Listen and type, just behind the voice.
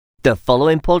The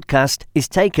following podcast is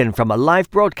taken from a live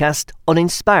broadcast on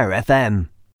Inspire FM.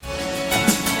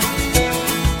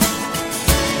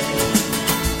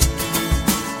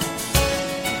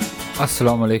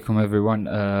 Assalamu alaikum everyone.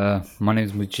 My name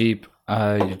is Mujib.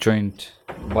 You're joined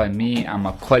by me and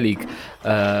my colleague,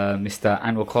 Mr.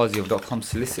 Anwar Qazi of .com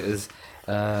Solicitors.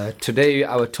 Today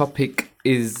our topic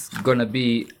is going to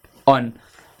be on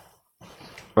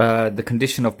the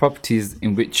condition of properties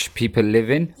in which people live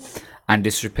in and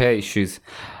disrepair issues.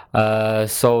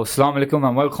 So Assalamu alaikum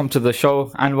and welcome to the show,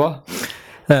 Anwar.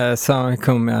 Assalamu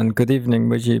alaikum and good evening,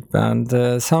 Mujib, and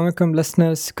assalamu alaikum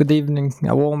listeners, good evening,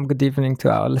 a warm good evening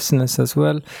to our listeners as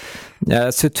well.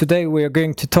 So today we are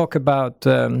going to talk about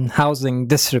housing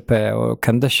disrepair or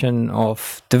condition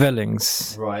of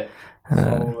dwellings. Right.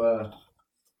 So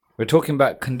we're talking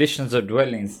about conditions of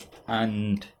dwellings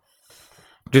and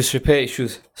disrepair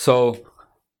issues. So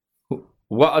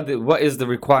what is the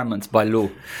requirements by law?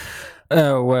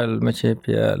 Well, Mujib,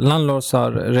 landlords are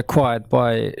required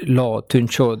by law to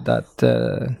ensure that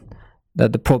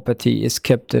the property is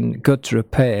kept in good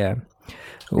repair.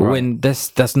 Right. When this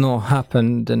does not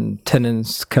happen, then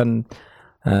tenants can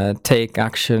take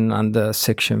action under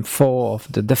Section 4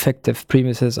 of the Defective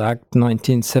Premises Act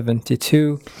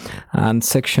 1972 and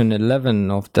Section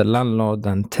 11 of the Landlord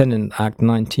and Tenant Act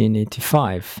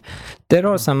 1985. There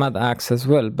are some other acts as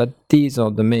well, but these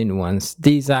are the main ones.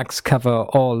 These acts cover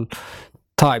all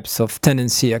types of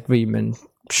tenancy agreement,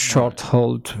 short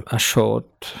hold, assured,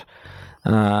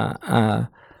 and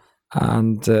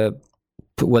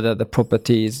whether the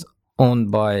property is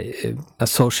owned by a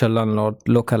social landlord,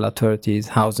 local authorities,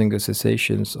 housing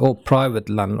associations, or private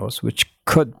landlords, which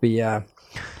could be an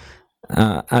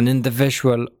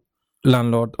individual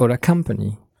landlord or a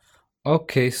company.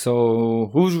 Okay, so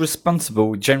who's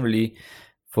responsible generally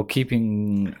for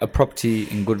keeping a property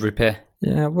in good repair?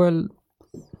 Yeah, well,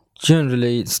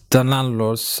 generally it's the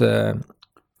landlords.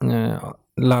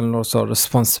 Landlords are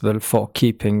responsible for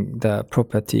keeping the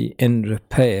property in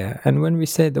repair. And when we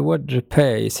say the word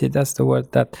repair, you see, that's the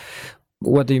word that,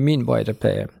 what do you mean by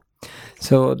repair?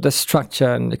 So the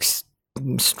structure and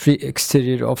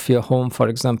exterior of your home, for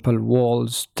example,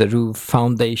 walls, the roof,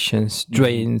 foundations,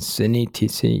 drains, and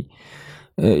etc.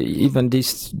 Even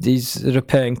these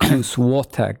repair includes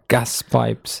water, gas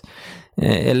pipes,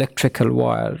 electrical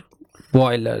wire,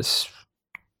 boilers,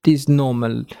 these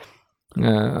normal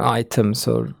items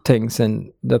or things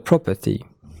in the property.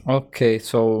 Okay,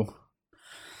 so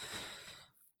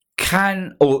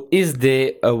can or is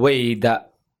there a way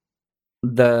that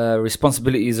the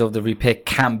responsibilities of the repair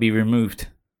can be removed?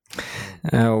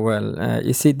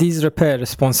 You see, these repair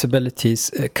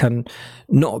responsibilities can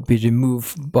not be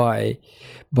removed by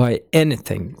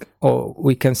anything, or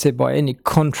we can say by any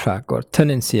contract or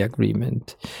tenancy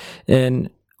agreement.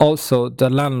 And also, the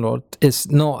landlord is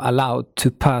not allowed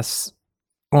to pass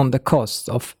on the cost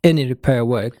of any repair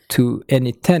work to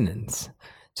any tenants.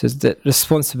 So it's the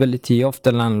responsibility of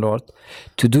the landlord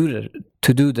to do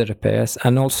the repairs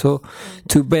and also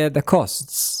to bear the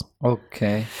costs.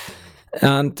 Okay.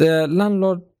 And the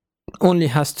landlord only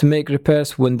has to make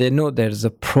repairs when they know there's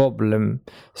a problem.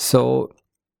 So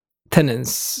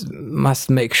tenants must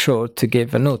make sure to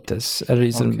give a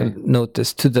reasonable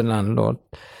notice to the landlord,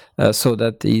 so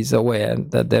that he's aware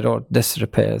that there are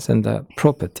disrepairs in the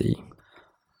property.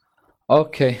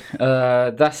 Okay,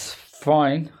 that's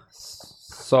fine.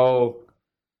 So,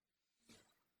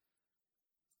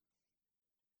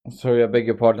 sorry, I beg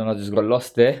your pardon, I just got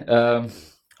lost there.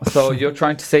 So you're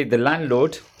trying to say the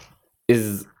landlord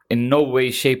is in no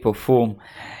way, shape or form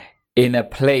in a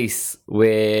place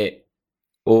where,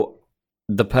 or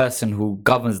the person who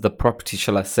governs the property,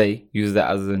 shall I say, use that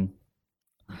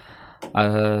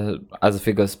as a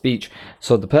figure of speech.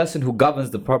 So the person who governs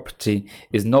the property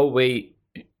is no way,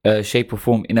 shape or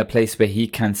form in a place where he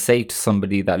can say to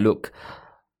somebody that, look,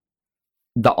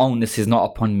 the onus is not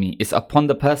upon me, it's upon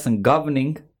the person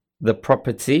governing the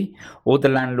property, or the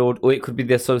landlord, or it could be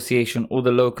the association or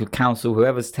the local council,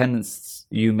 whoever's tenants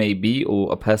you may be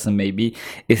or a person may be.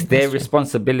 It's their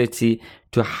responsibility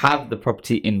to have the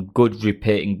property in good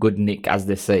repair, in good nick, as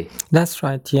they say. That's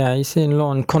right, yeah. You see in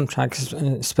law and contracts,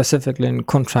 specifically in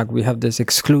contract, we have these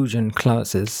exclusion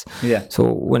clauses. Yeah.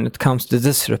 So when it comes to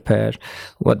disrepair,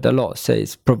 what the law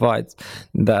says provides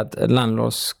that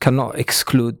landlords cannot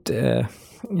exclude their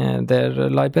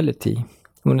liability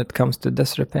when it comes to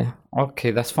disrepair.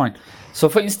 Okay, that's fine. So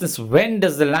for instance, when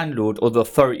does the landlord or the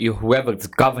authority or whoever is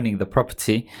governing the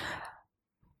property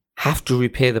have to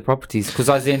repair the properties? Because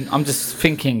I'm just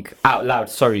thinking out loud,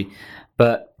 sorry.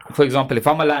 But for example, if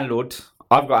I'm a landlord,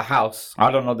 I've got a house,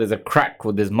 I don't know, there's a crack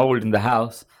or there's mold in the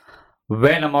house.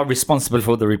 when am I responsible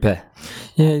for the repair?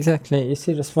 Yeah, exactly. You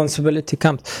see, responsibility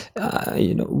comes.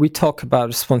 We talk about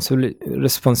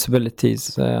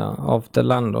responsibilities of the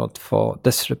landlord for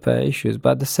disrepair issues,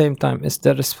 but at the same time, it's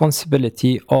the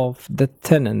responsibility of the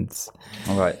tenants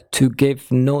All right. to give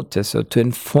notice or to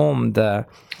inform the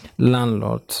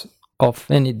landlord of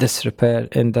any disrepair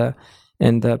in the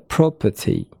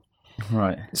property.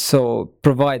 Right. So,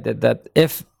 provided that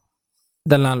if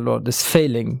the landlord is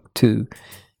failing to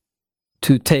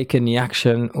take any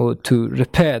action or to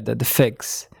repair the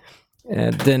defects,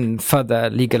 then further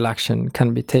legal action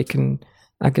can be taken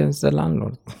against the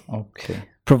landlord, Okay.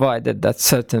 provided that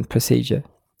certain procedure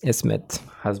is met.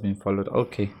 Has been followed.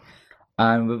 Okay.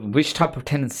 And which type of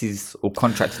tenancies or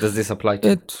contracts does this apply to?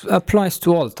 It applies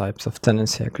to all types of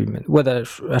tenancy agreement, whether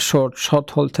a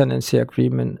short-hold tenancy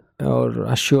agreement or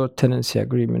a short tenancy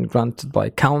agreement granted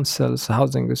by councils,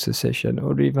 housing association,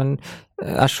 or even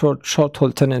a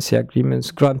short-hold tenancy agreements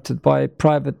granted by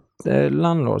private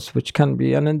landlords, which can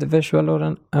be an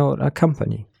individual or a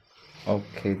company.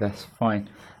 Okay, that's fine.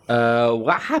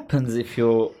 What happens if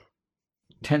your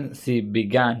tenancy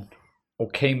began or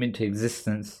came into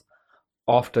existence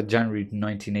after January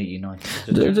 1989?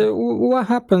 What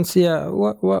happens? Yeah,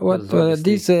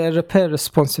 these repair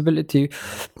responsibility.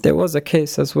 There was a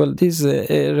case as well. These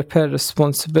repair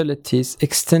responsibilities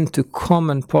extend to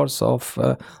common parts of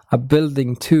a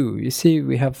building too. You see,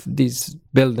 we have these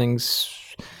buildings.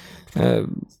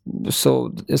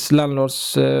 So it's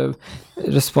landlord's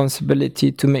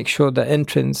responsibility to make sure the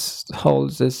entrance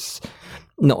halls is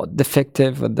not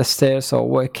defective, the stairs are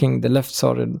working, the lifts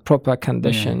are in proper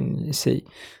condition. You see,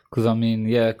 because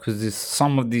because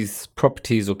some of these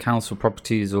properties or council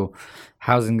properties or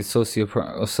housing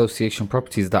association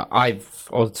properties that I've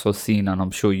also seen, and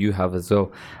I'm sure you have as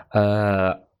well,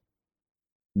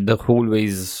 the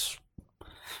hallways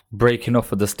breaking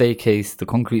off of the staircase, the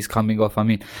concrete's coming off. I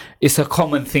mean, it's a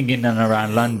common thing in and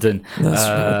around London. That's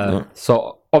right, yeah.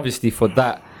 So obviously for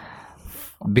that,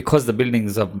 because the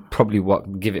buildings are probably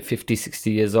 50,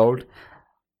 60 years old,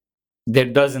 there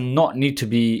does not need to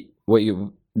be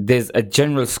there's a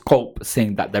general scope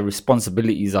saying that the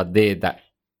responsibilities are there, that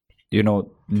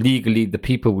legally the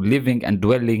people living and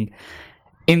dwelling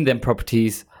in them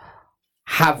properties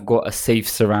have got a safe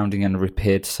surrounding and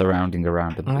repaired surrounding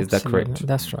around them. Absolutely. Is that correct?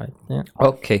 That's right, yeah.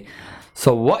 Okay,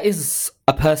 so what is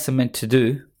a person meant to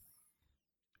do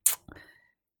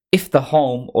if the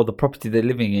home or the property they're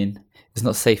living in is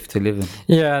not safe to live in?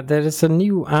 Yeah, there is a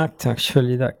new act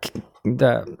actually that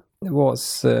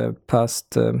was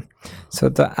passed. So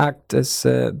the act is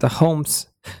the Homes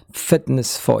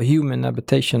Fitness for Human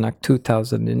Habitation Act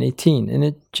 2018, and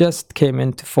it just came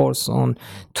into force on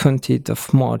 20th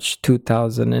of March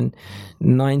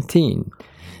 2019.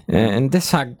 And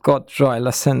this act got royal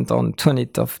assent on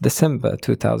 20th of December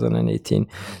 2018.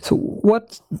 So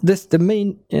the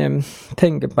main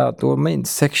thing about, or main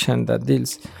section that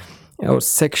deals, or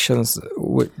sections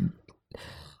with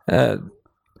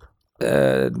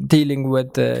dealing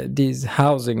with these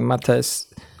housing matters,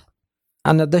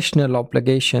 an additional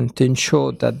obligation to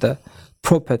ensure that the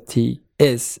property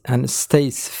is and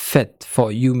stays fit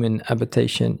for human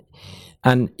habitation,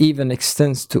 and even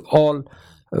extends to all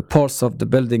parts of the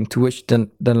building to which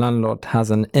the landlord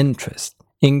has an interest,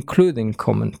 including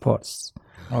common parts.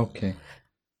 Okay.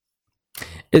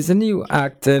 It's a new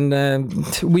act, and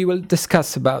we will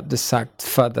discuss about this act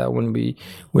further when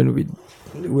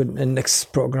in next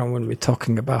program when we're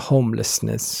talking about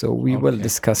homelessness. So we will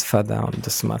discuss further on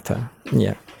this matter.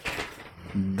 Yeah,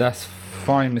 that's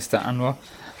fine, Mr. Anwar.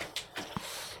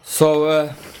 So,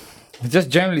 just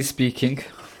generally speaking,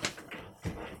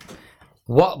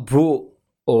 what brought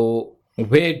or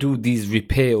where do these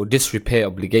repair or disrepair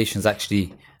obligations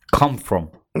actually come from?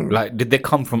 Like, did they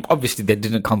come from? Obviously, they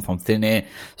didn't come from thin air.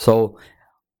 So,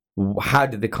 how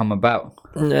did they come about?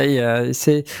 Yeah. You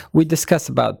see, we discussed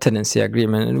about tenancy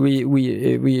agreement, and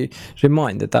we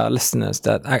reminded our listeners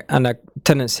that a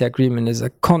tenancy agreement is a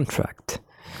contract.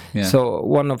 Yeah. So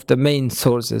one of the main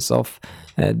sources of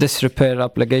disrepair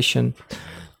obligations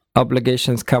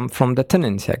come from the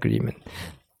tenancy agreement.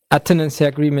 A tenancy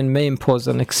agreement may impose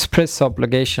an express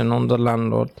obligation on the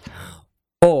landlord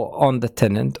or on the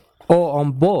tenant, or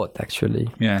on both, actually.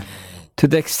 Yeah. To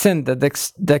the extent that the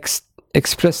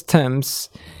express terms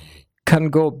can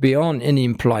go beyond any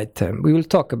implied term. We will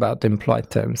talk about implied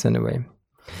terms anyway.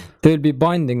 They will be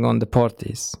binding on the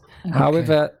parties. Okay.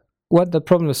 However, what the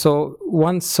problem is, so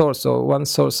one source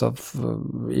of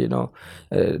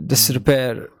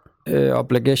disrepair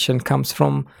obligation comes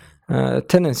from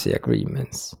tenancy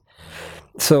agreements.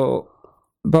 So,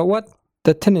 but what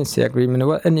the tenancy agreement,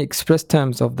 or any express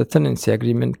terms of the tenancy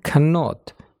agreement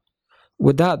cannot,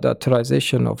 without the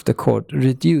authorization of the court,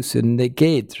 reduce or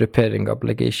negate repairing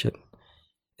obligation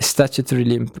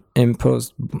statutorily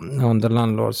imposed on the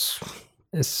landlords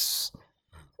is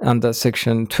under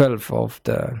Section 12 of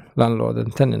the Landlord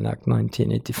and Tenant Act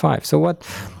 1985. So what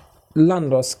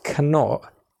landlords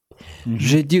cannot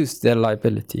reduce their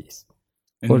liabilities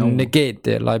or negate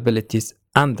their liabilities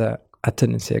under a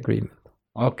tenancy agreement.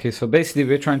 Okay, so basically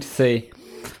we're trying to say,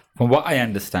 from what I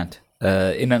understand,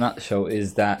 in a nutshell,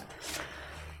 is that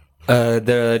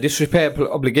the disrepair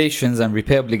obligations and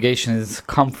repair obligations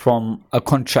come from a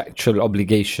contractual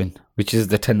obligation, which is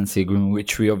the tenancy agreement,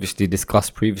 which we obviously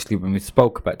discussed previously when we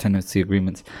spoke about tenancy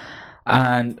agreements.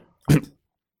 And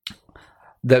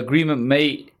the agreement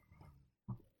may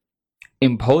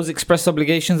impose express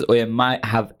obligations, or it might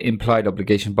have implied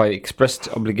obligations. By expressed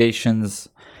obligations,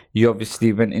 you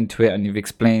obviously went into it and you've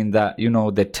explained that, you know,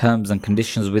 the terms and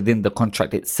conditions within the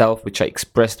contract itself, which are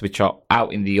expressed, which are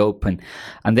out in the open.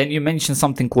 And then you mentioned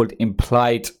something called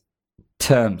implied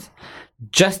terms.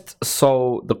 Just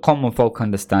so the common folk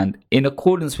understand, in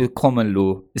accordance with common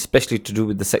law, especially to do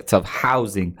with the sector of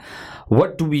housing,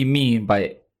 what do we mean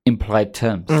by implied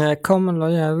terms? Common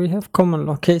law, we have common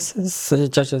law cases.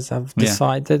 Judges have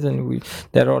decided, and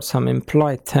there are some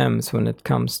implied terms when it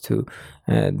comes to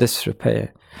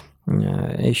disrepair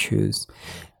issues.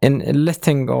 In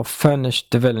letting of furnished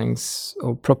dwellings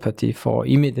or property for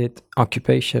immediate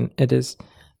occupation, it is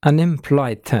an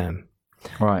implied term,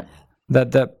 Right.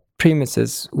 that the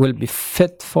premises will be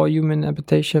fit for human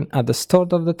habitation at the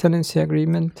start of the tenancy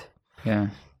agreement, Yeah.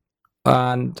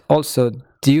 and also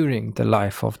during the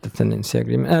life of the tenancy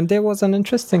agreement. And there was an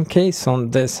interesting case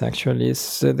on this, actually.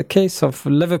 It's the case of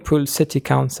Liverpool City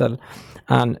Council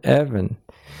and Irvine.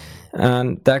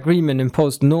 And the agreement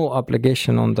imposed no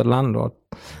obligation on the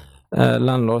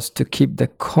landlords to keep the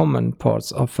common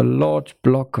parts of a large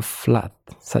block of flat,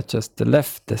 such as the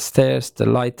lift, the stairs, the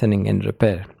lighting, and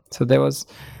repair. So there was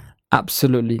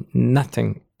absolutely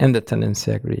nothing in the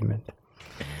tenancy agreement.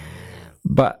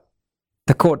 But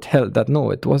the court held that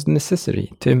no, it was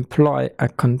necessary to imply a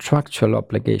contractual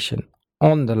obligation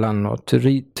on the landlord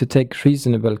to take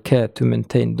reasonable care to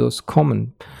maintain those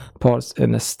common parts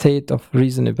in a state of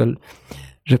reasonable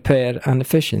repair and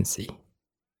efficiency.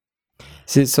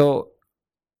 See, so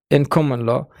in common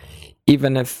law,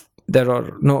 even if there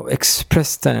are no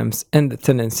express terms in the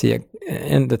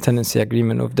tenancy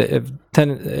agreement, of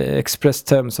the express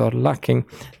terms are lacking,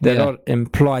 there are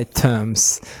implied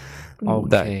terms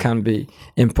that can be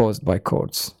imposed by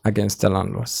courts against the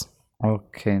landlords.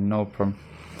 Okay, no problem.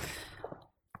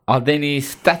 Are there any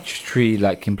statutory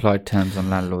implied terms on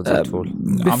landlords at all?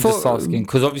 I'm just asking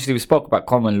because obviously we spoke about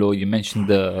common law. You mentioned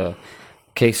the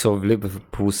case of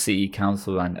Liverpool City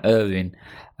Council and Irvine.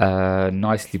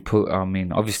 Nicely put. I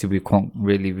mean, obviously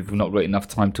we've not got enough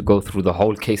time to go through the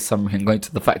whole case summary and go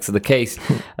into the facts of the case.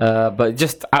 But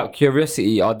just out of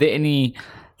curiosity, are there any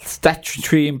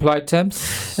statutory implied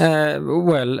terms?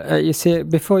 You see,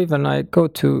 before even I go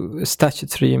to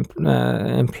statutory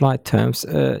implied terms,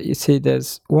 you see,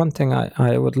 there's one thing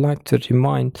I would like to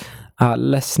remind our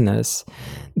listeners,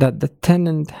 that the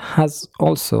tenant has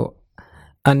also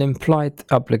an implied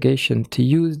obligation to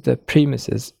use the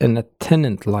premises in a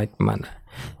tenant-like manner.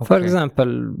 Okay. For example,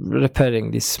 repairing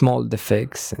these small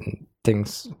defects and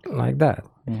things like that.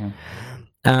 Yeah.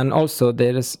 And also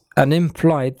there is an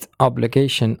implied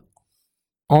obligation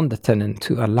on the tenant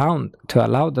to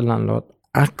allow the landlord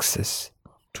access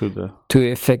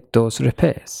to effect those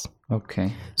repairs.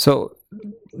 Okay. So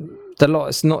the law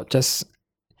is not just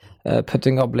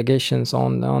putting obligations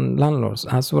on landlords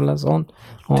as well as on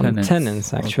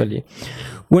tenants actually. Okay.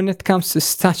 When it comes to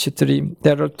statutory,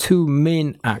 there are two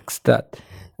main acts that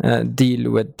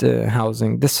deal with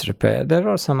housing disrepair. There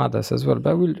are some others as well,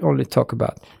 but we'll only talk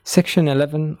about Section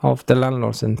 11 of the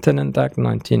Landlords and Tenant Act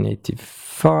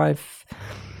 1985.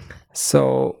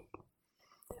 So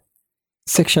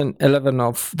Section 11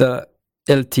 of the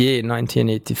LTA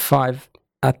 1985,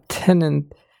 a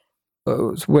tenant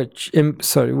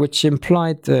which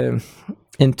implied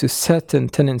into certain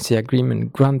tenancy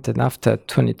agreement granted after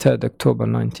 23rd October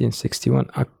 1961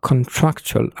 a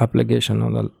contractual obligation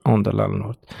on the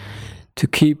landlord to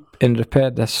keep and repair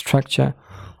the structure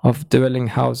of dwelling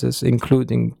houses,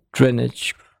 including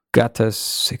drainage,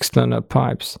 gutters, external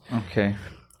pipes. Okay.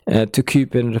 To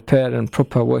keep in repair and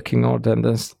proper working order and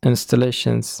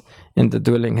installations in the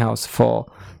dwelling house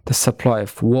for the supply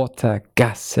of water,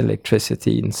 gas,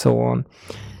 electricity, and so on,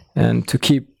 and to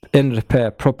keep in repair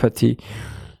property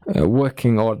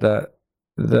working order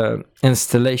the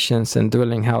installations in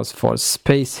dwelling house for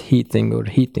space heating or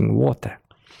heating water.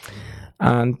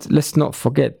 And let's not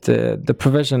forget, the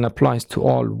provision applies to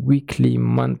all weekly,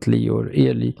 monthly, or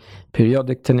yearly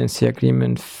periodic tenancy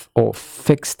agreement or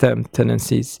fixed-term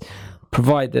tenancies,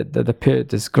 provided that the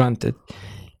period is granted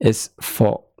is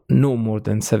for no more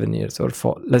than 7 years or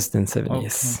for less than 7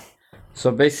 years.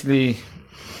 So basically,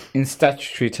 in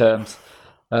statutory terms,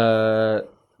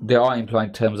 there are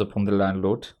implied terms upon the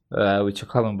landlord, which are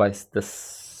covered by the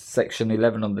Section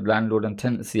 11 of the Landlord and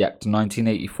Tenancy Act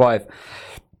 1985.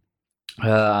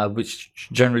 Which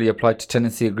generally apply to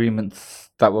tenancy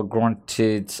agreements that were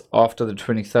granted after the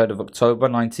 23rd of October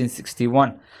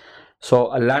 1961. So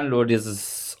a landlord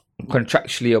is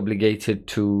contractually obligated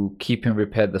to keep in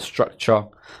repair the structure,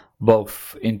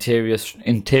 both interior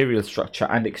structure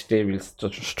and exterior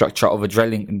structure of a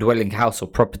dwelling house or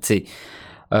property.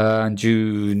 And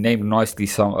you named nicely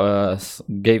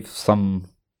gave some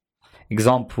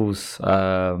examples,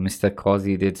 Mr.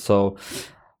 Qazi did. So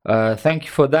thank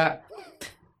you for that.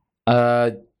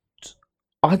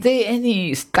 Are there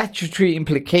any statutory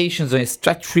implications or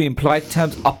statutory implied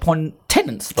terms upon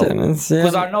tenants, though?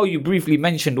 Because I know you briefly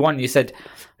mentioned one. You said,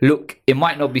 look, it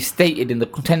might not be stated in the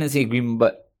tenancy agreement,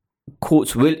 but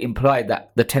courts will imply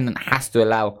that the tenant has to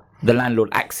allow the landlord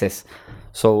access.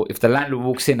 So if the landlord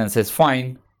walks in and says,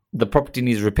 fine, the property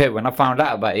needs repair, when I found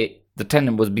out about it, the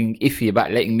tenant was being iffy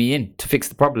about letting me in to fix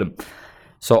the problem.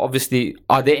 So obviously,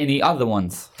 are there any other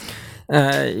ones?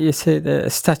 You say the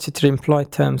statutory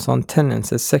employed terms on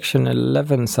tenants is Section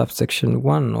 11, subsection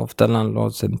 1 of the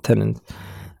Landlords and Tenants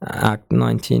Act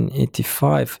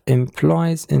 1985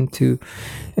 implies into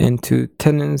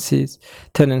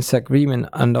tenants agreement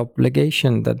an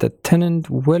obligation that the tenant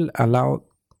will allow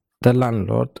the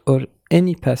landlord or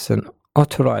any person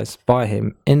authorized by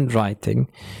him in writing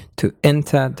to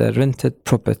enter the rented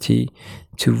property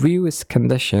to view its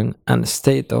condition and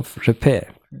state of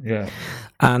repair. Yeah.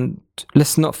 And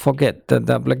let's not forget that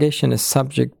the obligation is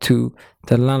subject to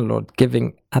the landlord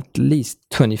giving at least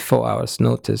 24 hours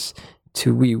notice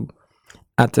to view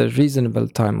at a reasonable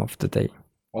time of the day.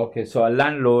 Okay, so a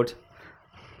landlord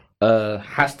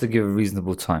has to give a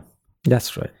reasonable time.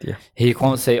 That's right, yeah. He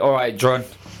can't say, all right, John,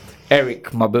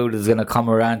 Eric, my builder's going to come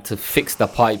around to fix the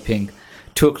piping,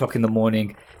 2 o'clock in the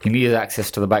morning, he needs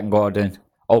access to the back garden,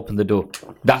 open the door.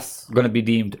 That's going to be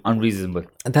deemed unreasonable.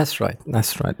 That's right,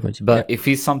 Majid. But if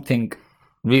he's something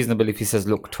reasonable, if he says,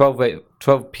 look,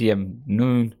 12 p.m.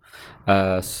 noon,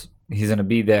 he's going to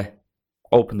be there,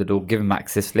 open the door, give him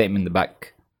access, let him in the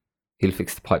back, he'll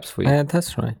fix the pipes for you.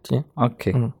 That's right, yeah.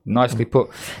 Okay, nicely put.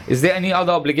 Is there any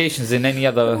other obligations in any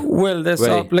other Well, there's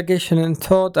way? obligation in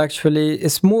tort, actually.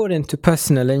 It's more into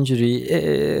personal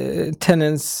injury.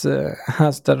 Tenants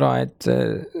has the right,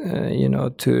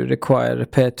 to require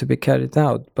repair to be carried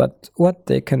out. But what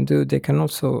they can do, they can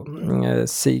also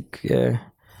seek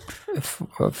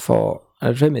for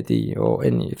a remedy or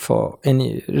any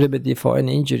remedy for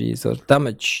any injuries or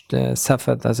damage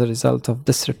suffered as a result of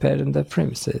disrepair in the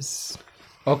premises.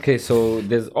 Okay, so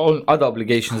there's all other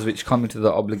obligations which come into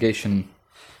the obligation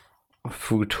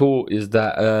for tort is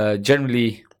that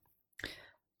generally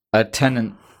a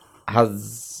tenant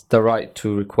has the right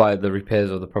to require the repairs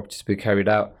of the property to be carried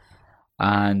out,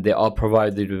 and they are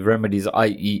provided with remedies,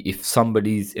 i.e. if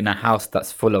somebody's in a house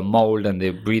that's full of mold and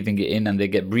they're breathing it in and they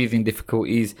get breathing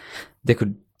difficulties, they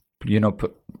could,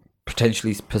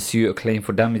 potentially pursue a claim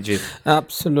for damages.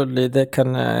 Absolutely, they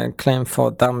can claim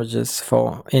for damages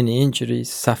for any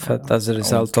injuries suffered as a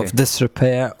result of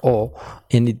disrepair or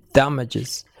any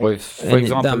damages. Or if, for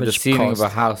example, the ceiling of a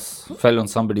house fell on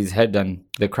somebody's head and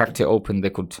they cracked it open, they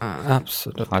could,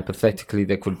 absolutely, hypothetically,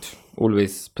 they could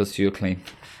always pursue a claim.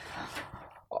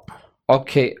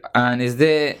 Okay, and is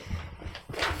there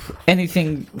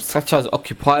anything such as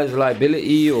Occupiers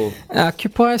Liability or?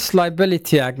 Occupiers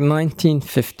Liability Act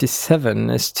 1957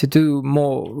 is to do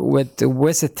more with the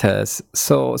visitors.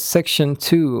 So Section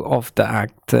 2 of the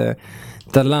Act, the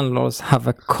landlords have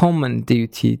a common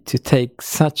duty to take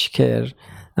such care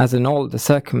as in all the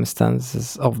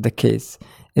circumstances of the case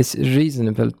is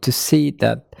reasonable to see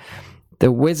that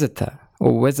the visitor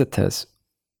or visitors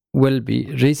will be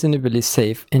reasonably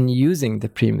safe in using the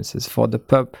premises for the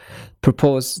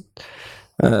purpose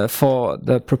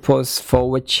for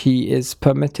which he is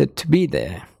permitted to be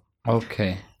there.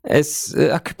 Okay. It's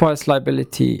Occupiers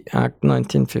Liability Act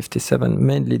 1957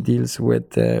 mainly deals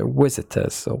with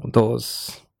visitors or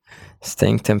those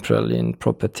staying temporarily in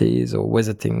properties or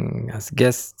visiting as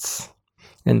guests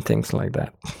and things like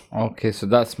that. Okay, so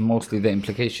that's mostly the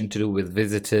implication to do with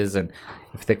visitors, and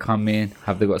if they come in,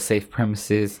 have they got safe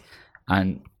premises,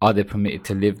 and are they permitted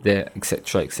to live there,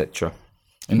 etc., etc.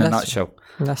 in a nutshell.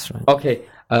 That's right. Okay.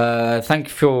 Thank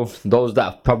you for those that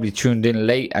have probably tuned in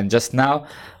late and just now.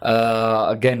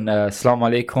 Again, Assalamu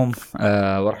alaikum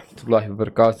wa rahmatullahi wa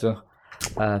barakatuh.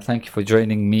 Thank you for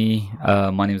joining me.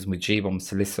 My name is Mujib. I'm a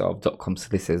solicitor of .com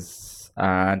Solicitors,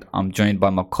 and I'm joined by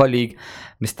my colleague,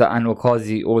 Mr. Anwar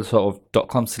Qazi, also of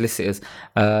 .com Solicitors.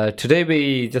 Today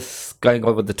we just going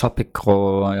over the topic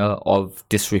of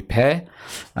disrepair,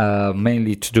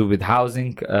 mainly to do with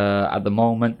housing at the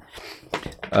moment.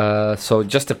 So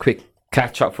just a quick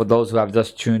catch up for those who have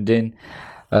just tuned in.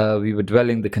 We were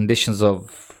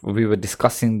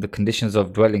discussing the conditions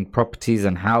of dwelling properties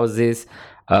and houses,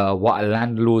 what a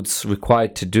landlord's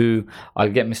required to do. I'll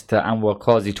get Mr. Anwar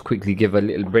Qazi to quickly give a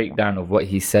little breakdown of what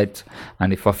he said,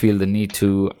 and if I feel the need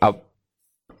to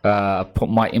put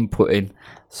my input in,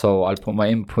 so I'll put my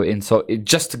input in. So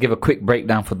just to give a quick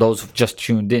breakdown for those who've just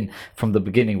tuned in from the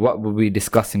beginning, what were we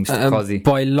discussing, Mr. Qazi?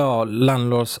 By law,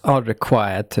 landlords are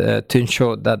required to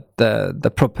ensure that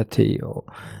the property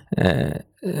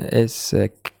is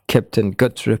kept in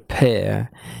good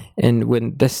repair, and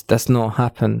when this does not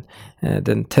happen,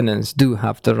 then tenants do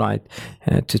have the right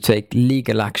to take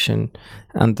legal action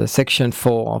under Section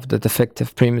 4 of the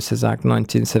Defective Premises Act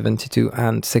 1972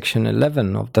 and Section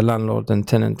 11 of the Landlord and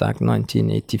Tenant Act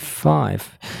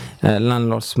 1985.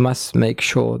 Landlords must make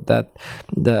sure that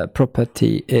the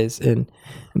property is in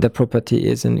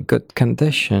good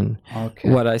condition. Okay.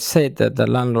 What I said, that the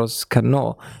landlords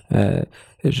cannot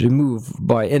remove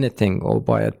by anything or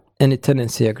by any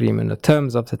tenancy agreement, the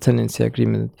terms of the tenancy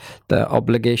agreement, the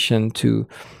obligation to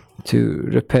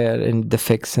repair any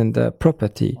defects in the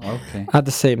property. Okay. At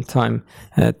the same time,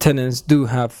 tenants do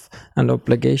have an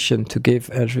obligation to give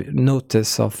a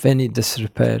notice of any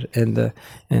disrepair in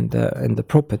the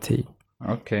property.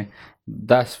 Okay,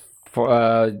 that's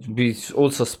for. We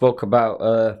also spoke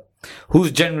about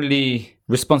who's generally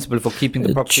responsible for keeping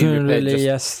the property repaired. Generally,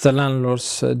 yes, the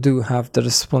landlords do have the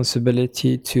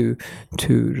responsibility to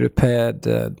repair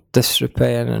the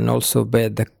disrepair and also bear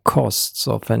the costs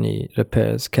of any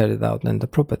repairs carried out in the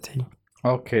property.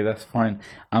 Okay, that's fine.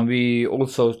 And we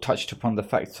also touched upon the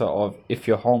factor of if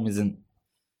your home isn't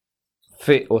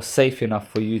fit or safe enough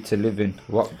for you to live in,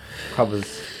 what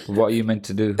are you meant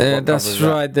to do? That's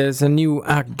right. There's a new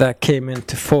act that came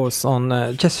into force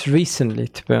on just recently,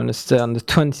 to be honest, on the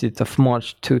 20th of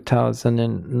March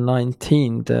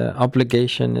 2019. The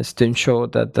obligation is to ensure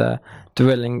that the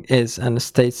dwelling is and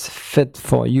stays fit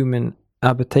for human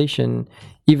habitation,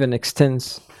 even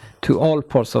extends to all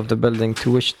parts of the building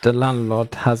to which the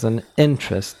landlord has an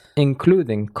interest,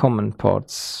 including common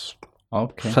parts.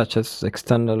 Okay. Such as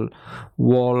external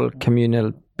wall,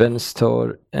 communal bin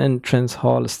store, entrance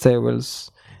hall,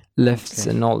 stairwells, lifts,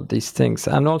 and all these things.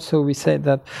 And also we say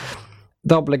that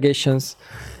the obligations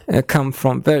come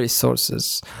from various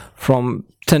sources, from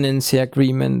tenancy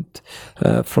agreement,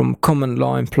 from common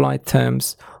law implied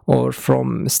terms, or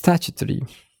from statutory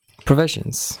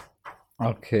provisions.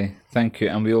 Okay, thank you.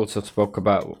 And we also spoke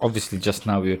about, obviously just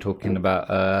now we were talking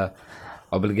about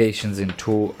obligations in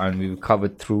tort, and we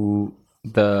covered through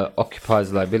the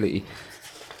occupier's liability.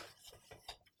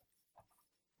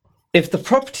 If the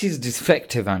property is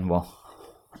defective, Anwar,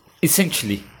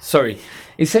 essentially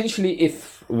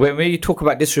if when we talk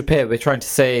about disrepair, we're trying to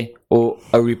say, or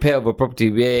a repair of a property,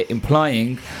 we're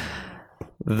implying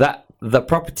that the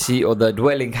property or the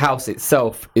dwelling house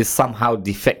itself is somehow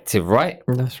defective, right?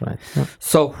 That's right. Yeah.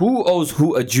 So who owes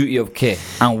who a duty of care,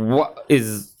 and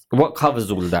what covers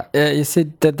all that? You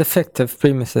see, the Defective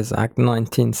Premises Act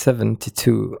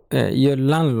 1972, your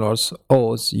landlords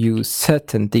owes you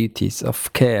certain duties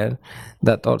of care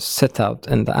that are set out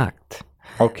in the Act.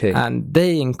 Okay. And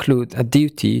they include a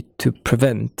duty to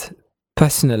prevent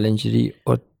personal injury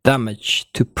or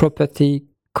damage to property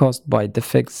caused by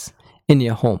defects in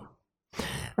your home.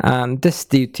 And this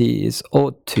duty is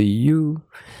owed to you,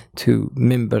 to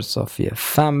members of your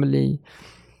family,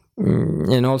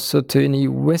 and also to any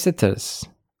visitors.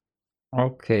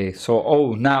 Okay,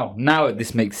 so now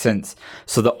this makes sense.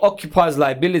 So the occupier's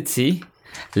liability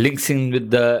links in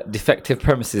with the Defective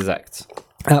Premises Act.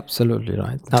 Absolutely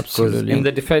right. Absolutely. In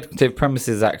the Defective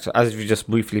Premises Act, as we just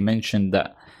briefly mentioned,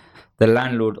 that the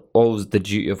landlord owes the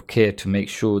duty of care to make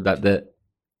sure that the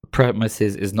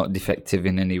premises is not defective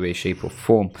in any way, shape, or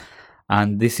form.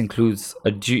 And this includes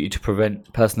a duty to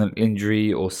prevent personal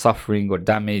injury or suffering or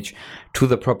damage to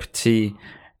the property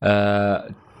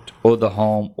or the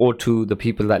home, or to the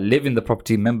people that live in the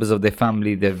property, members of their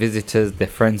family, their visitors, their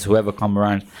friends, whoever come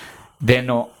around. They're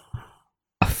not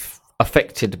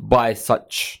affected by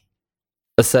such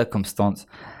a circumstance.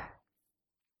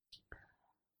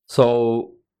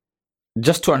 So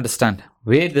just to understand,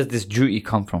 where does this duty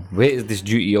come from? Where is this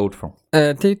duty owed from?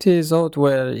 Duty is owed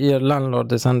where your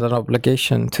landlord is under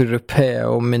obligation to repair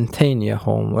or maintain your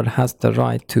home, or has a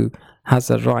right to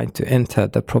enter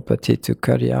the property to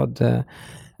carry out the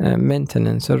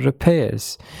maintenance or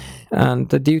repairs. And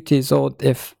the duty is owed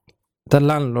if the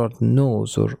landlord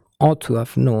knows or ought to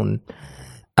have known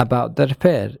about the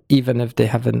repair, even if they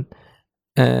haven't.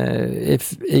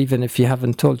 Even if you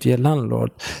haven't told your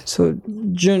landlord. So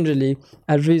generally,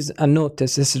 a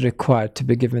notice is required to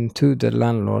be given to the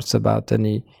landlords about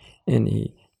any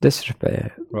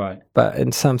disrepair. Right. But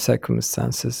in some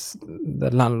circumstances,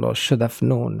 the landlord should have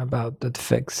known about the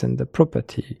defects in the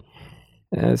property.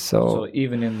 So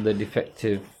even in the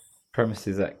Defective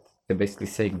Premises Act, they're basically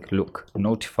saying, look,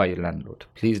 notify your landlord.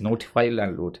 Please notify your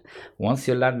landlord. Once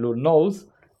your landlord knows,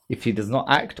 if he does not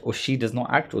act, or she does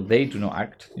not act, or they do not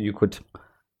act, you could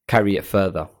carry it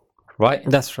further, right?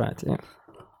 That's right, yeah.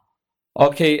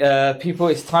 Okay, people,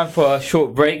 it's time for a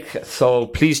short break, so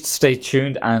please stay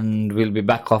tuned and we'll be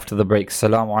back after the break.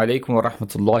 Assalamu alaikum wa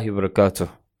rahmatullahi wa barakatuh.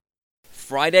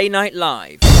 Friday Night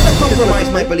Live. I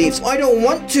compromise my beliefs. I don't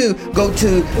want to go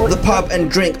to the pub and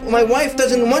drink. My wife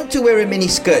doesn't want to wear a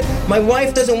miniskirt. My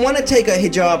wife doesn't want to take her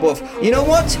hijab off. You know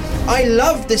what? I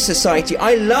love this society.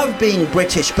 I love being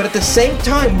British. But at the same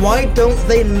time, why don't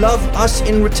they love us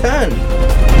in return?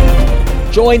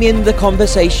 Join in the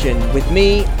conversation with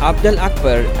me, Abdul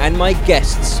Akbar, and my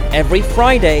guests every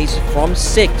Fridays from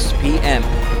 6 p.m.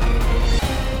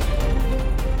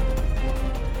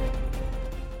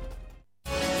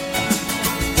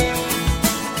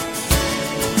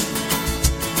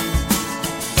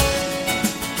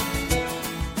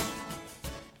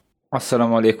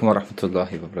 Assalamu alaikum wa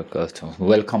rahmatullahi wa barakatuh.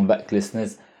 Welcome back,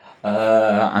 listeners,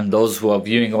 and those who are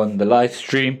viewing on the live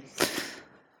stream.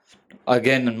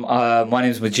 Again, my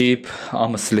name is Mujib.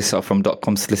 I'm a solicitor from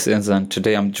 .com Solicitors, and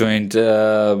today I'm joined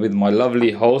with my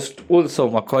lovely host, also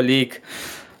my colleague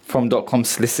from .com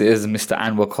Solicitors, Mr.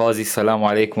 Anwar Qazi. Assalamu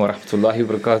alaikum wa rahmatullahi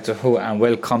wa barakatuh, and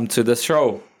welcome to the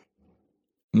show.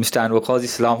 Mr. Anwar Qazi,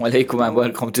 assalamu alaikum, and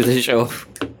welcome to the show.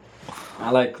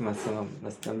 Alaikum assalam,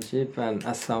 Mr. Mujib, and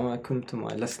assalamu alaikum to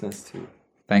my listeners too.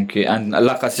 Thank you. And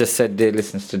like I just said, dear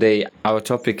listeners, today our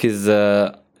topic is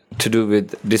to do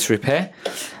with disrepair.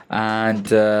 And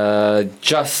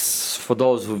just for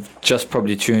those who've just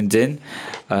probably tuned in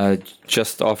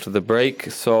just after the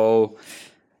break. So,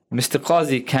 Mr.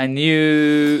 Qazi, can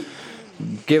you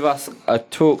give us a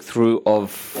talk through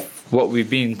of what we've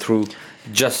been through?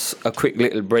 Just a quick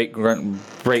little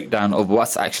breakdown of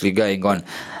what's actually going on.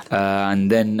 And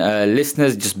then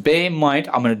listeners, just bear in mind,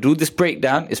 I'm going to do this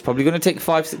breakdown. It's probably going to take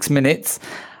 5-6 minutes.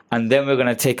 And then we're going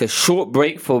to take a short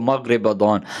break for Maghrib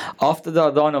Adhan. After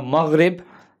the Adhan of Maghrib,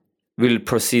 we'll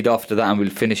proceed after that and we'll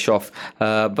finish off.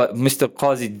 But Mr.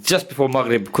 Qazi, just before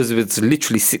Maghrib, because it's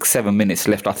literally 6-7 minutes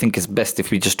left, I think it's best if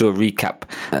we just do a recap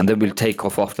and then we'll take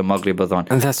off after Maghrib Adhan.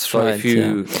 That's so right.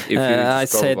 I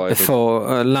said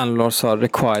before, landlords are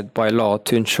required by law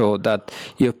to ensure that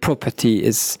your property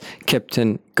is kept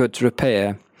in good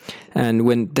repair. And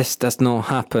when this does not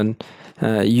happen,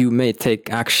 you may take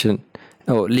action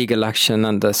or legal action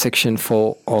under Section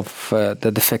 4 of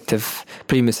the Defective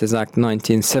Premises Act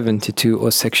 1972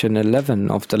 or Section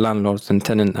 11 of the Landlords and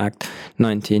Tenant Act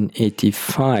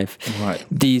 1985. Right.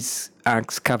 These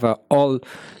acts cover all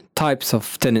types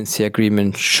of tenancy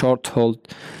agreement, short-hold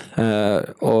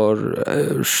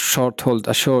or short-hold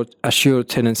assured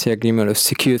tenancy agreement or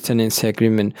secure tenancy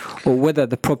agreement, or whether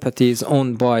the property is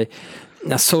owned by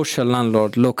a social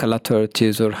landlord, local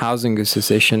authorities or housing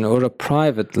association, or a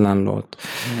private landlord.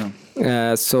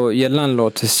 Yeah. So your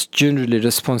landlord is generally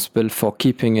responsible for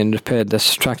keeping in repair the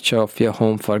structure of your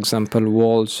home, for example,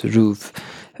 walls, roof,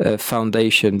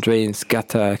 foundation, drains,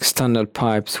 gutter, external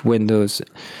pipes, windows,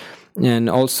 and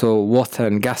also water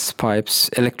and gas pipes,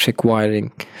 electric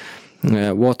wiring,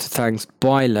 water tanks,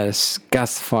 boilers,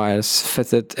 gas fires,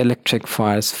 fitted electric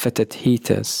fires, fitted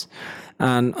heaters.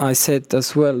 And I said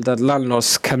as well that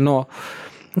landlords cannot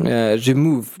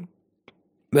remove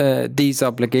these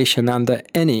obligations under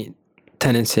any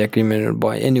tenancy agreement or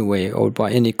by any way or by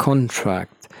any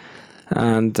contract.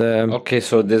 And okay,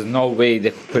 so there's no way they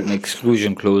could put an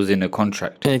exclusion clause in a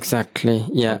contract. Exactly,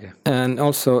 yeah. Okay. And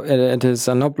also it is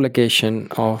an obligation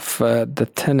of the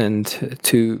tenant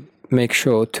to make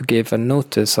sure to give a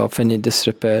notice of any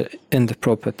disrepair in the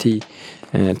property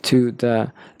to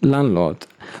the landlord.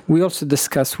 We also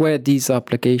discuss where these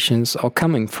obligations are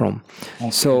coming from.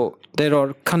 Okay. So there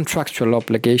are contractual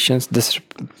obligations,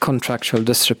 contractual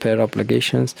disrepair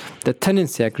obligations. The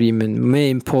tenancy agreement may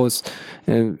impose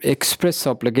express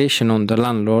obligation on the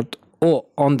landlord or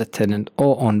on the tenant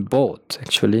or on both,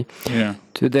 actually,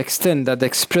 to the extent that the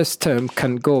express term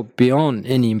can go beyond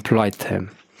any implied term.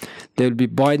 They will be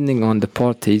binding on the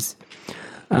parties,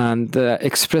 and the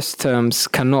express terms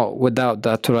cannot, without the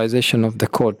authorization of the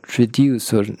court,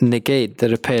 reduce or negate the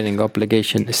repairing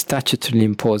obligation statutorily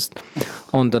imposed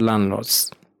on the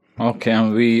landlords. Okay,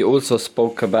 and we also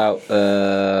spoke about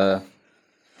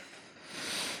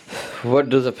what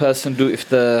does a person do if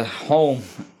the home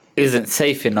isn't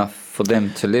safe enough for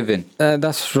them to live in?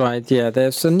 That's right. Yeah,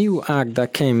 there's a new act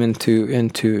that came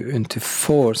into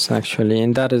force, actually,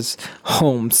 and that is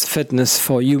Homes Fitness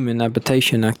for Human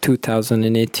Habitation Act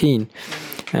 2018,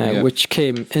 which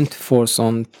came into force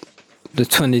on the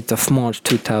 20th of March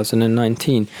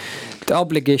 2019. The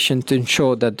obligation to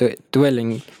ensure that the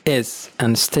dwelling is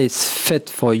and stays fit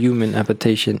for human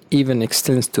habitation even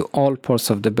extends to all parts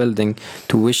of the building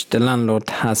to which the landlord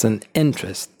has an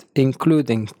interest,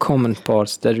 including common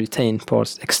parts, the retained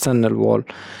parts, external wall,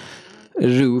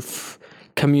 roof,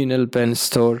 communal bin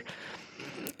store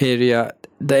area,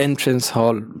 the entrance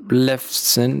hall,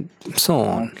 lifts, and so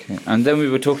on. Okay. And then we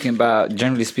were talking about,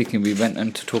 generally speaking, we went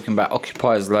into talking about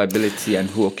occupiers' liability and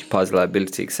who occupies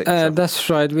liability, etc.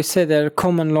 That's right. We say there are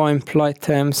common law implied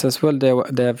terms as well. There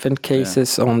have been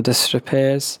cases on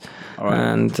disrepairs. Right.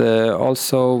 And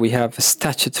also we have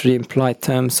statutory implied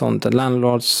terms on the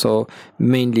landlords. So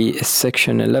mainly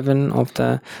Section 11 of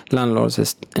the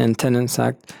Landlords and Tenants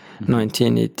Act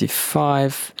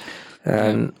 1985.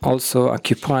 And also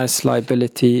Occupiers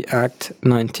Liability Act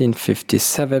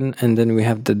 1957, and then we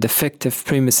have the Defective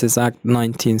Premises Act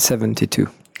 1972.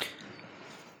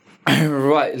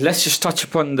 Right, let's just touch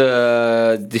upon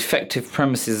the Defective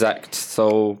Premises Act.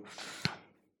 So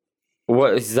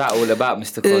what is that all about,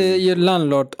 Mr. Qazi? Your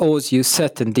landlord owes you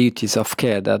certain duties of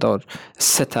care that are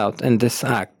set out in this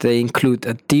act. They include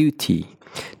a duty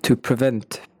to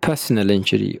prevent personal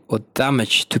injury or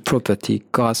damage to property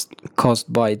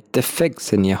caused by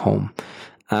defects in your home,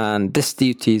 and this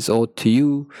duty is owed to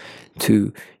you,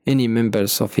 to any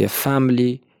members of your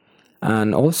family,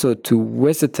 and also to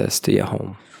visitors to your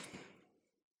home.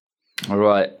 All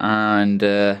right, and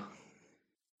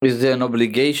is there an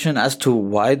obligation as to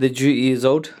why the duty is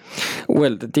owed?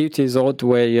 Well, the duty is owed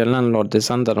where your landlord is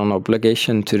under an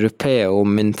obligation to repair or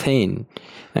maintain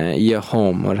your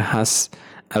home, or has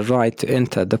a right to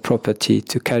enter the property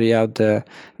to carry out the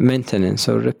maintenance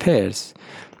or repairs.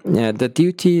 The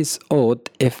duty is owed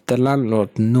if the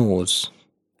landlord knows,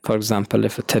 for example,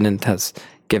 if a tenant has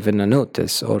given a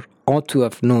notice or ought to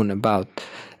have known about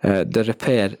the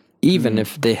repair, even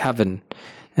if they haven't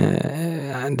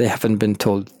been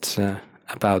told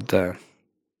about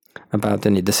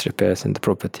any disrepairs in the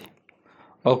property.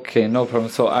 Okay, no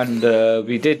problem. So, and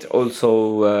we did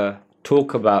also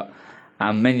talk about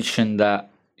and mention that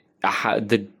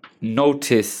the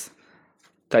notice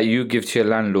that you give to your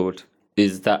landlord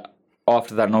is that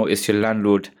after that notice, your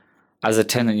landlord, as a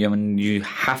tenant, you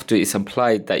have to, it's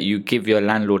implied that you give your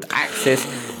landlord access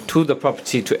to the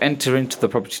property, to enter into the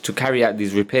property, to carry out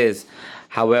these repairs.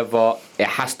 However, it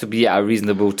has to be at a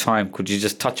reasonable time. Could you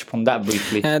just touch upon that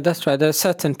briefly? That's right. There are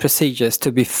certain procedures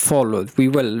to be followed. We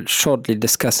will shortly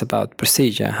discuss about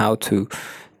procedure, how to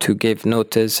give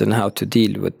notice and how to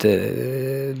deal with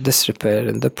the disrepair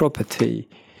in the property.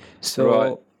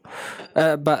 So,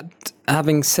 right. But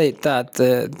having said that,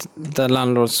 the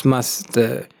landlords must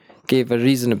give a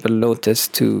reasonable notice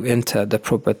to enter the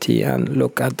property and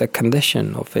look at the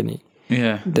condition of any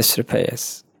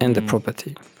disrepairs in the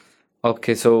property.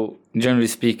 Okay, so generally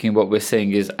speaking, what we're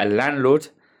saying is a landlord,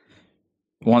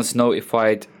 once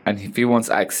notified, and if he wants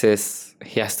access,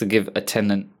 he has to give a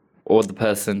tenant or the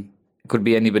person, could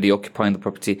be anybody occupying the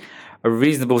property, a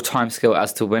reasonable timescale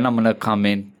as to when I'm going to come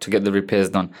in to get the repairs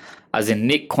done. As in,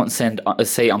 Nick can't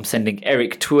say I'm sending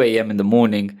Eric 2 a.m. in the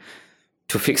morning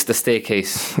to fix the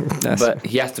staircase. But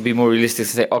he has to be more realistic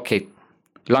to say, okay,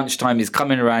 lunchtime is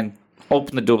coming around,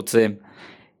 open the door to him.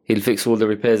 He'll fix all the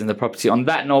repairs in the property. On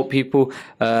that note, people,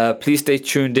 please stay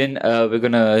tuned in. We're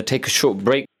going to take a short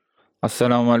break.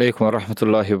 Assalamu alaikum wa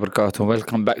rahmatullahi wa barakatuh.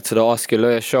 Welcome back to the Ask Your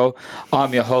Lawyer show.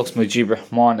 I'm your host, Mujib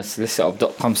Rahman, a solicitor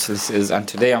of .com Solicitors, and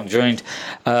today I'm joined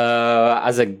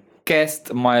as a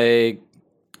guest. My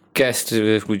guest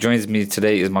who joins me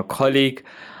today is my colleague,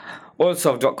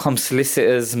 also of .com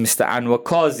Solicitors, Mr. Anwar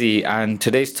Qazi, and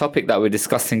today's topic that we're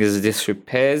discussing is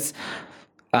disrepairs.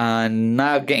 And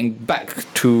now getting back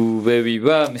to where we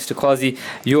were, Mr. Qazi,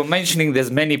 you were mentioning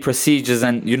there's many procedures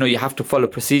and, you have to follow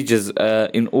procedures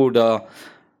in order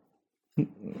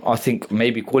I think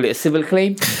maybe call it a civil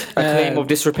claim, a claim of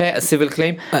disrepair, a civil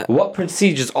claim. What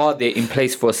procedures are there in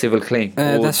place for a civil claim?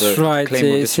 That's right. Claim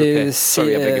of disrepair?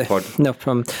 Sorry, I beg your pardon. No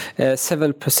problem.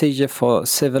 Civil procedure for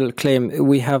civil claim.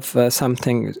 We have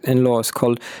something in law is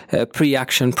called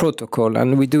pre-action protocol,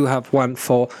 and we do have one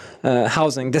for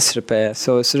housing disrepair.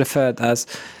 So it's referred as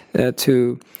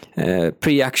to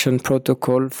pre-action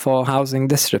protocol for housing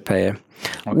disrepair.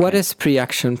 Okay. What is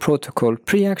pre-action protocol?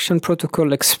 Pre-action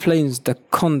protocol explains the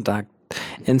conduct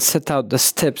and set out the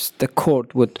steps the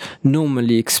court would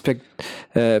normally expect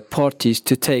parties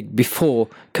to take before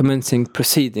commencing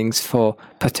proceedings for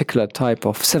particular type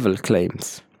of civil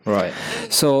claims. Right.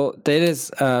 So there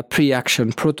is a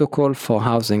pre-action protocol for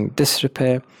housing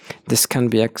disrepair. This can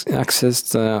be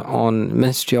accessed on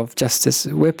Ministry of Justice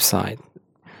website.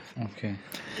 Okay.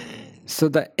 So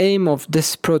the aim of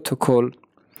this protocol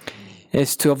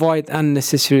is to avoid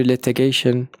unnecessary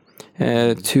litigation,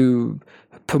 to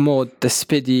promote the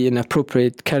speedy and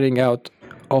appropriate carrying out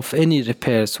of any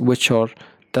repairs which are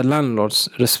the landlord's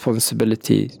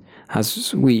responsibility,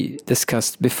 as we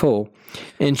discussed before,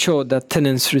 ensure that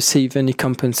tenants receive any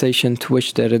compensation to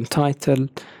which they're entitled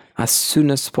as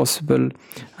soon as possible,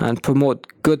 and promote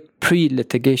good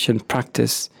pre-litigation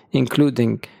practice,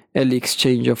 including early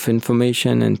exchange of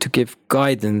information, and to give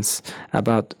guidance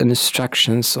about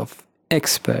instructions of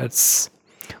experts,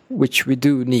 which we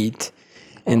do need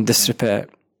in disrepair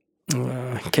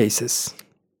cases.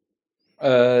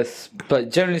 But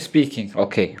generally speaking,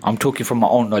 okay, I'm talking from my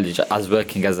own knowledge as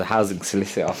working as a housing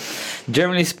solicitor.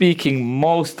 Generally speaking,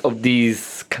 most of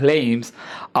these claims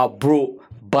are brought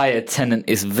by a tenant.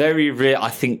 It's very rare. I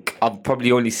think I've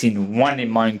probably only seen one in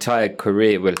my entire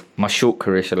career, well, my short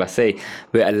career, shall I say,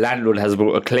 where a landlord has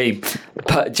brought a claim.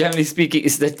 But generally speaking,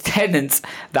 it's the tenants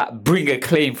that bring a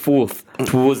claim forth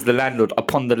towards the landlord,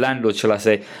 upon the landlord, shall I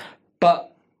say.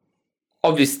 But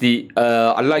obviously,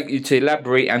 I'd like you to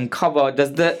elaborate and cover,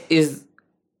 is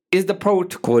the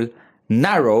protocol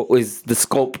narrow, or is the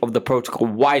scope of the protocol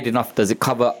wide enough? Does it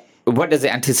cover, what does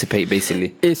it anticipate,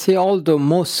 basically? You see, although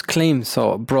most claims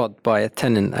are brought by a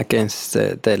tenant against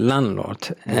the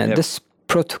landlord, this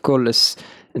protocol is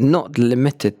not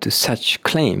limited to such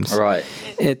claims. Right.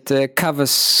 It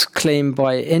covers claim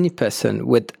by any person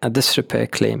with a disrepair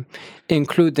claim,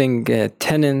 including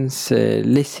tenants,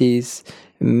 lessees,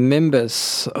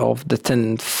 members of the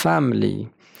tenant family.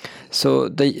 So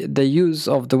the use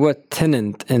of the word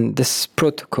tenant in this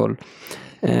protocol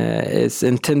is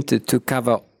intended to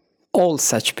cover all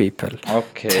such people.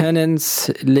 Okay. Tenants,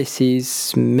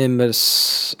 lessees,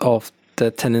 members of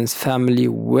the tenant's family,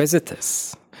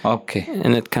 visitors. Okay.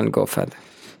 And it can go further.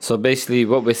 So basically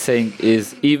what we're saying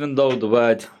is, even though the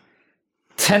word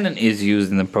tenant is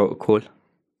used in the protocol,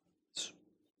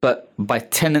 but by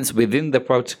tenants within the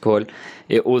protocol,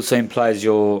 it also implies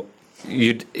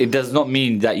it does not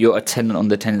mean that you're a tenant on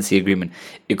the tenancy agreement.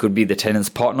 It could be the tenant's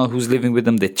partner who's living with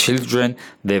them, their children,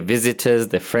 their visitors,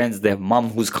 their friends, their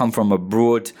mum who's come from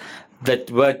abroad.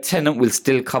 That word tenant will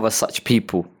still cover such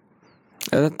people.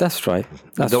 That's right.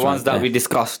 That's the ones that we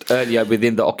discussed earlier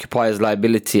within the occupier's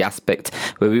liability aspect,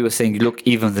 where we were saying, look,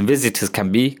 even the visitors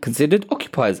can be considered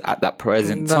occupiers at that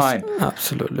present time.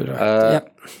 Absolutely right.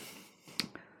 Yep.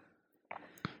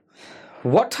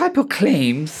 What type of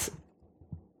claims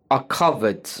are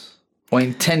covered or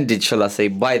intended, shall I say,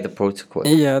 by the protocol?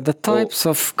 Yeah, the types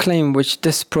of claim which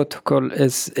this protocol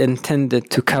is intended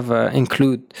to cover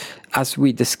include, as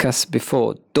we discussed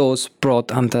before, those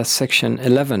brought under Section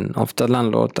 11 of the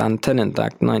Landlord and Tenant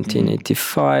Act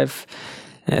 1985,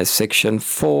 Section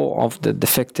 4 of the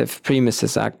Defective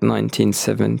Premises Act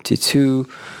 1972,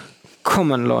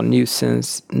 common law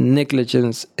nuisance,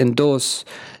 negligence, and those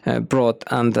brought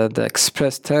under the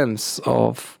express terms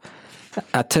of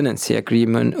a tenancy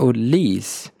agreement or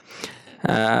lease.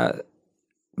 But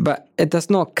it does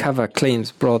not cover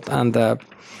claims brought under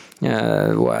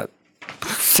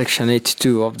Section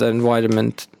 82 of the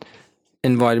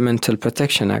Environmental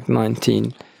Protection Act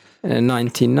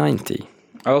 1990.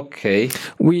 Okay.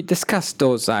 We discussed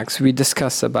those acts. We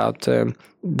discussed about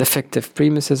Defective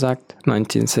Premises Act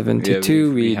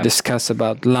 1972. We discussed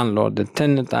about Landlord and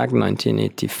Tenant Act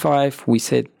 1985. We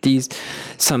said these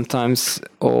sometimes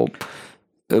or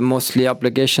mostly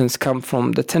obligations come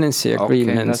from the tenancy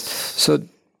agreements. So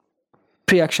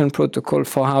pre-action protocol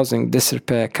for housing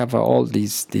disrepair cover all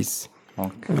these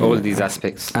all these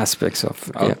aspects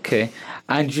of okay.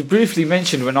 And you briefly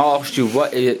mentioned, when I asked you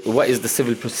what is the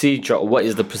civil procedure, or what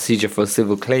is the procedure for a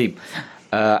civil claim,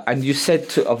 and you said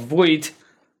to avoid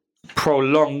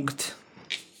prolonged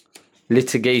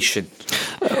litigation.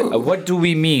 What do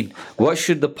we mean? What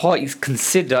should the parties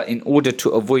consider in order to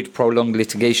avoid prolonged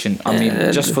litigation? I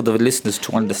mean, just for the listeners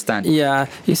to understand. Yeah,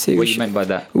 you see, what you meant by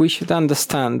that. We should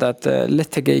understand that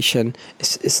litigation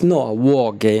is not a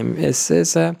war game. It's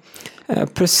a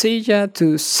procedure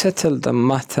to settle the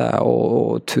matter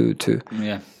or to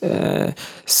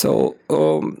so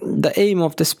the aim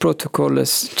of this protocol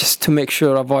is just to make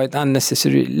sure avoid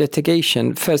unnecessary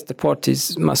litigation. First, the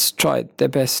parties must try their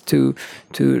best to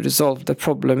resolve the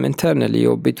problem internally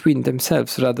or between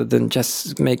themselves, rather than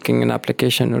just making an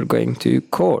application or going to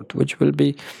court, which will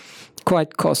be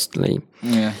quite costly.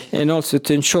 Yeah. And also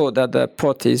to ensure that the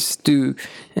parties do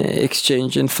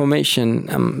exchange information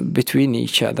between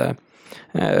each other.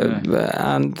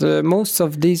 And most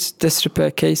of these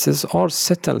disrepair cases are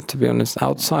settled, to be honest,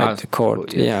 outside the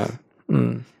court. Yeah.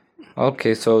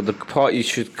 Okay, so the parties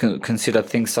should consider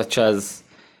things such as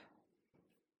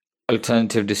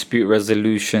alternative dispute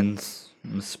resolutions,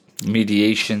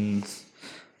 mediations,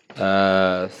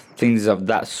 things of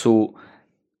that sort,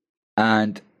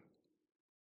 and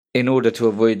in order to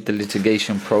avoid the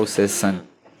litigation process and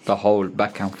the whole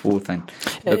back and forth and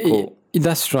the court.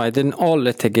 That's right. In all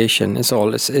litigation is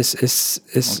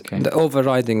the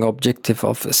overriding objective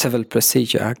of Civil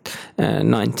Procedure Act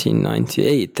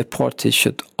 1998. The parties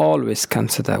should always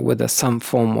consider whether some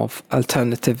form of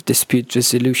alternative dispute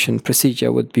resolution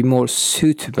procedure would be more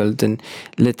suitable than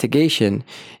litigation,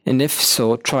 and if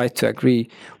so, try to agree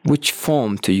which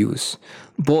form to use.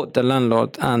 Both the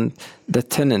landlord and the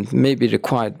tenant may be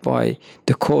required by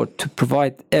the court to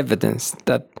provide evidence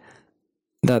that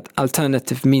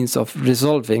alternative means of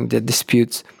resolving the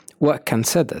disputes were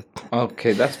considered.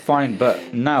 Okay, that's fine.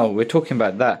 But now we're talking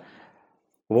about that.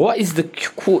 What is the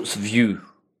court's view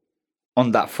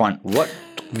on that front? What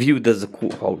view does the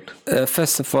court hold?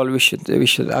 First of all, we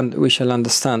shall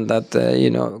understand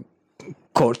that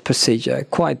court procedure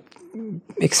quite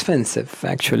expensive,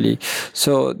 actually.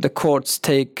 So the courts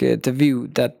take the view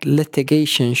that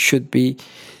litigation should be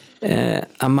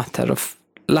a matter of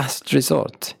last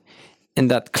resort, and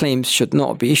that claims should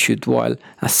not be issued while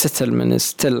a settlement is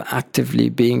still actively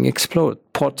being explored.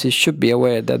 Parties should be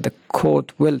aware that the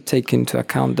court will take into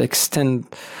account the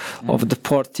extent of the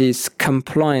parties'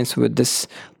 compliance with this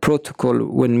protocol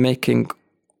when making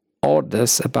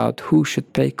orders about who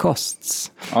should pay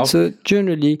costs. Okay. So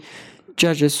generally,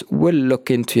 judges will look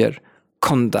into your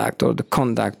conduct or the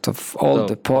conduct of all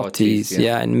the parties,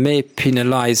 and may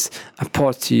penalize a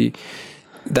party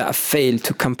that failed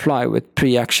to comply with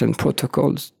pre-action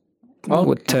protocols,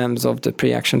 with terms of the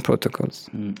pre-action protocols.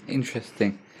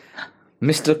 Interesting.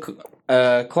 Mr.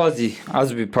 Qazi,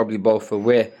 as we probably both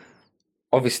aware,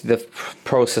 obviously the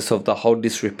process of the whole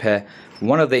disrepair,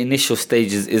 one of the initial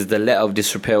stages is the letter of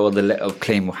disrepair or the letter of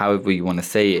claim, or however you want to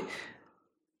say it.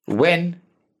 When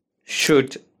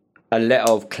should a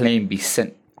letter of claim be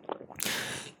sent?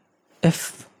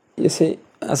 If, you see,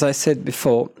 as I said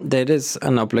before, there is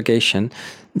an obligation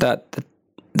that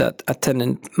a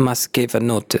tenant must give a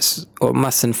notice or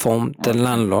must inform the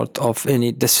landlord of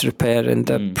any disrepair in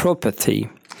the property.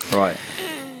 Right.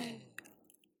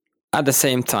 At the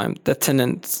same time, the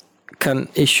tenant can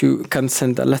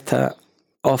send a letter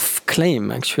of claim,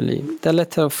 actually. The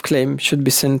letter of claim should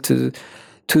be sent to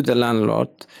the landlord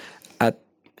at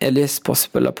earliest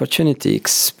possible opportunity,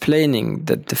 explaining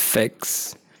the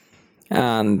defects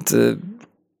and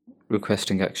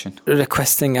requesting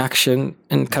action,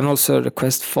 and can also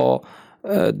request for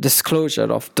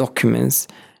disclosure of documents,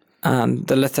 and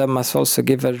the letter must also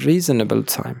give a reasonable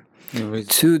time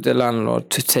to the landlord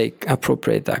to take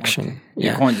appropriate action. Okay.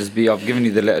 You can't just be, I've given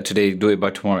you the letter today, do it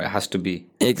by tomorrow. It has to be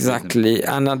exactly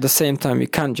reasonable. And at the same time, you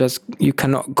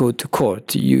cannot go to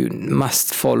court. You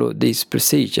must follow this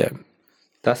procedure.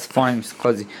 That's fine, Mr.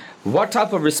 Qazi. What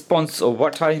type of response, or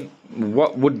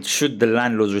should the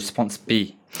landlord's response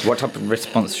be? What type of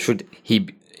response should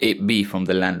it be from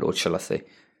the landlord, shall I say?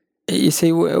 You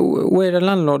see, where a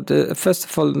landlord, first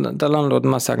of all, the landlord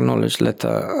must acknowledge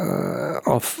letter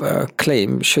of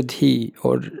claim. Should he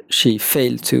or she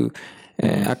fail to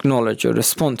acknowledge or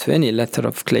respond to any letter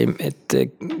of claim,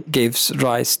 it gives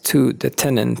rise to the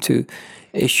tenant to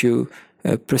issue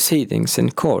proceedings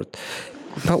in court.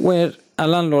 But where a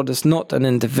landlord is not an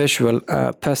individual,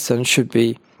 person should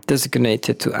be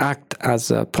designated to act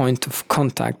as a point of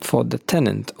contact for the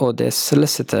tenant or their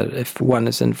solicitor if one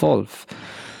is involved.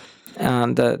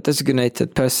 And the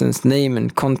designated person's name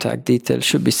and contact details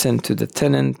should be sent to the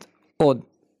tenant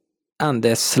and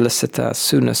their solicitor as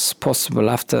soon as possible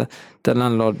after the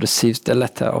landlord receives the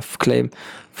letter of claim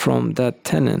from the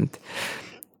tenant.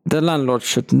 The landlord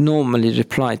should normally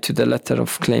reply to the letter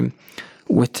of claim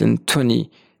within 20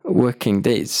 working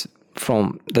days.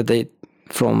 from the date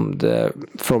from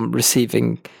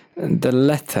receiving the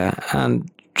letter, and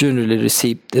generally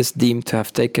receipt is deemed to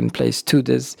have taken place 2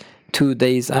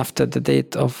 days after the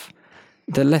date of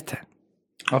the letter.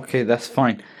 Okay, that's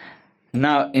fine.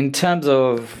 Now, in terms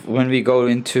of when we go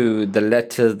into the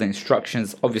letters, the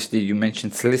instructions, obviously you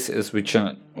mentioned solicitors, which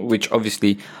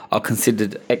obviously are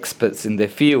considered experts in their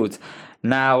fields.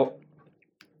 Now,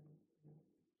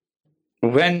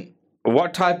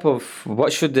 what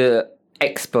should the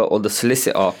expert or the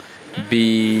solicitor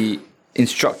be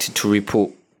instructed to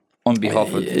report on behalf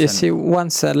of the tenant? You see,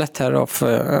 once a letter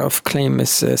of claim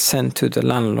is sent to the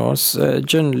landlords,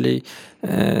 generally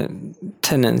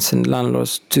tenants and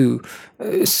landlords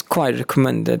it's quite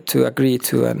recommended to agree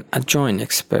to a joint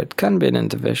expert. Can be an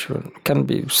individual, can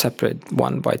be separate,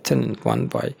 one by tenant, one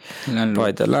by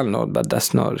the landlord, but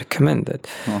that's not recommended.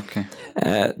 Okay.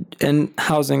 In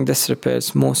housing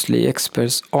disrepairs, mostly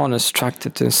experts are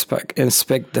instructed to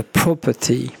inspect the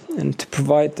property and to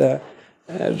provide a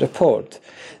report.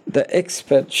 The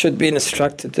expert should be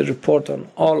instructed to report on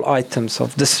all items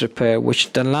of disrepair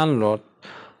which the landlord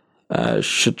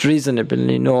should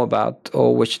reasonably know about,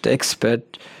 or which the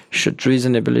expert should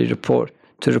reasonably report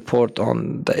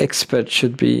on. The expert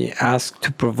should be asked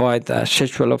to provide a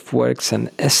schedule of works and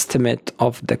estimate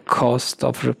of the cost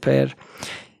of repair,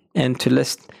 and to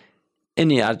list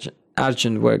any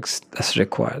urgent works that's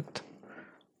required.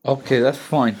 Okay, that's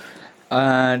fine.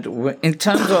 And in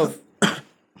terms of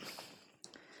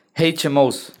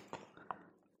HMOs,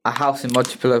 a house in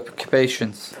multiple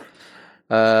occupations,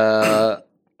 what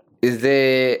is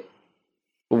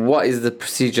the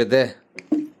procedure there?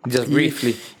 Just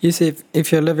briefly. You see,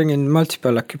 if you're living in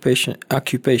multiple occupation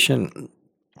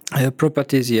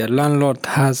properties, your landlord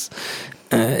has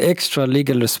extra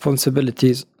legal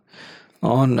responsibilities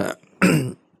on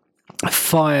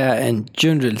fire and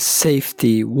general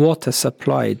safety, water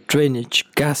supply, drainage,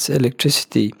 gas,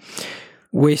 electricity,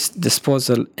 waste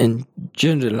disposal, and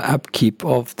general upkeep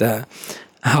of the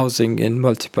housing in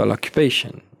multiple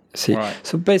occupation. See, right.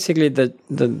 So basically,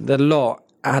 the law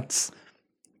adds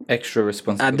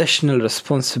additional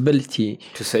responsibility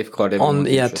to safeguard everyone.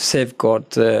 To safeguard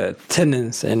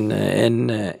tenants in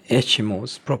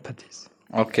HMOs properties.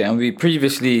 Okay, and we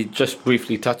previously, just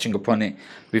briefly touching upon it,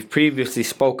 we've previously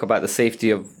spoke about the safety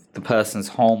of the person's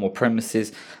home or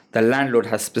premises. The landlord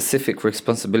has specific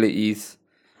responsibilities.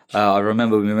 I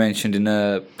remember we mentioned in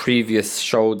a previous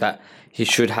show that he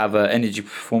should have an energy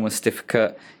performance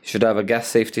certificate, he should have a gas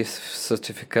safety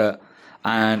certificate,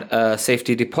 and a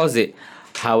safety deposit.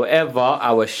 However,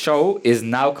 our show is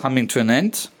now coming to an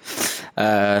end.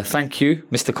 Thank you,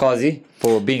 Mr. Qazi,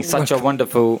 for being such a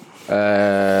wonderful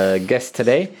guest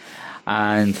today.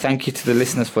 And thank you to the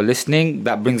listeners for listening.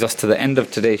 That brings us to the end of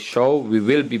today's show. We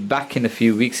will be back in a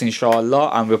few weeks,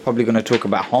 inshallah, and we're probably going to talk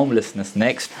about homelessness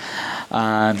next.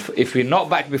 And if we're not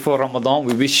back before Ramadan,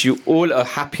 we wish you all a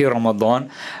happy Ramadan.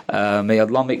 May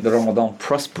Allah make the Ramadan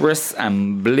prosperous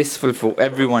and blissful for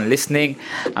everyone listening.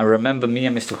 And remember me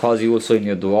and Mr. Qazi also in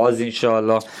your du'as,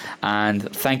 inshallah. And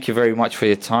thank you very much for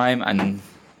your time. And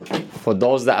for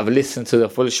those that have listened to the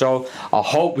full show, I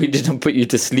hope we didn't put you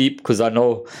to sleep, because I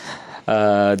know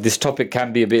this topic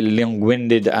can be a bit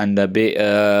long-winded and a bit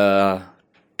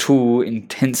too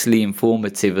intensely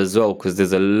informative as well, because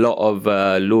there's a lot of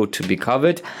law to be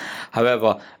covered.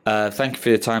 However, thank you for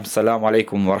your time. Assalamu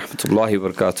alaikum wa rahmatullahi wa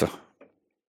barakatuh.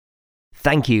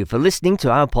 Thank you for listening to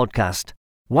our podcast.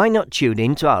 Why not tune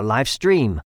in to our live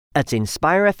stream at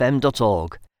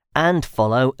inspirefm.org and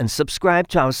follow and subscribe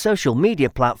to our social media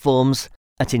platforms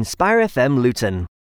at Inspire FM Luton.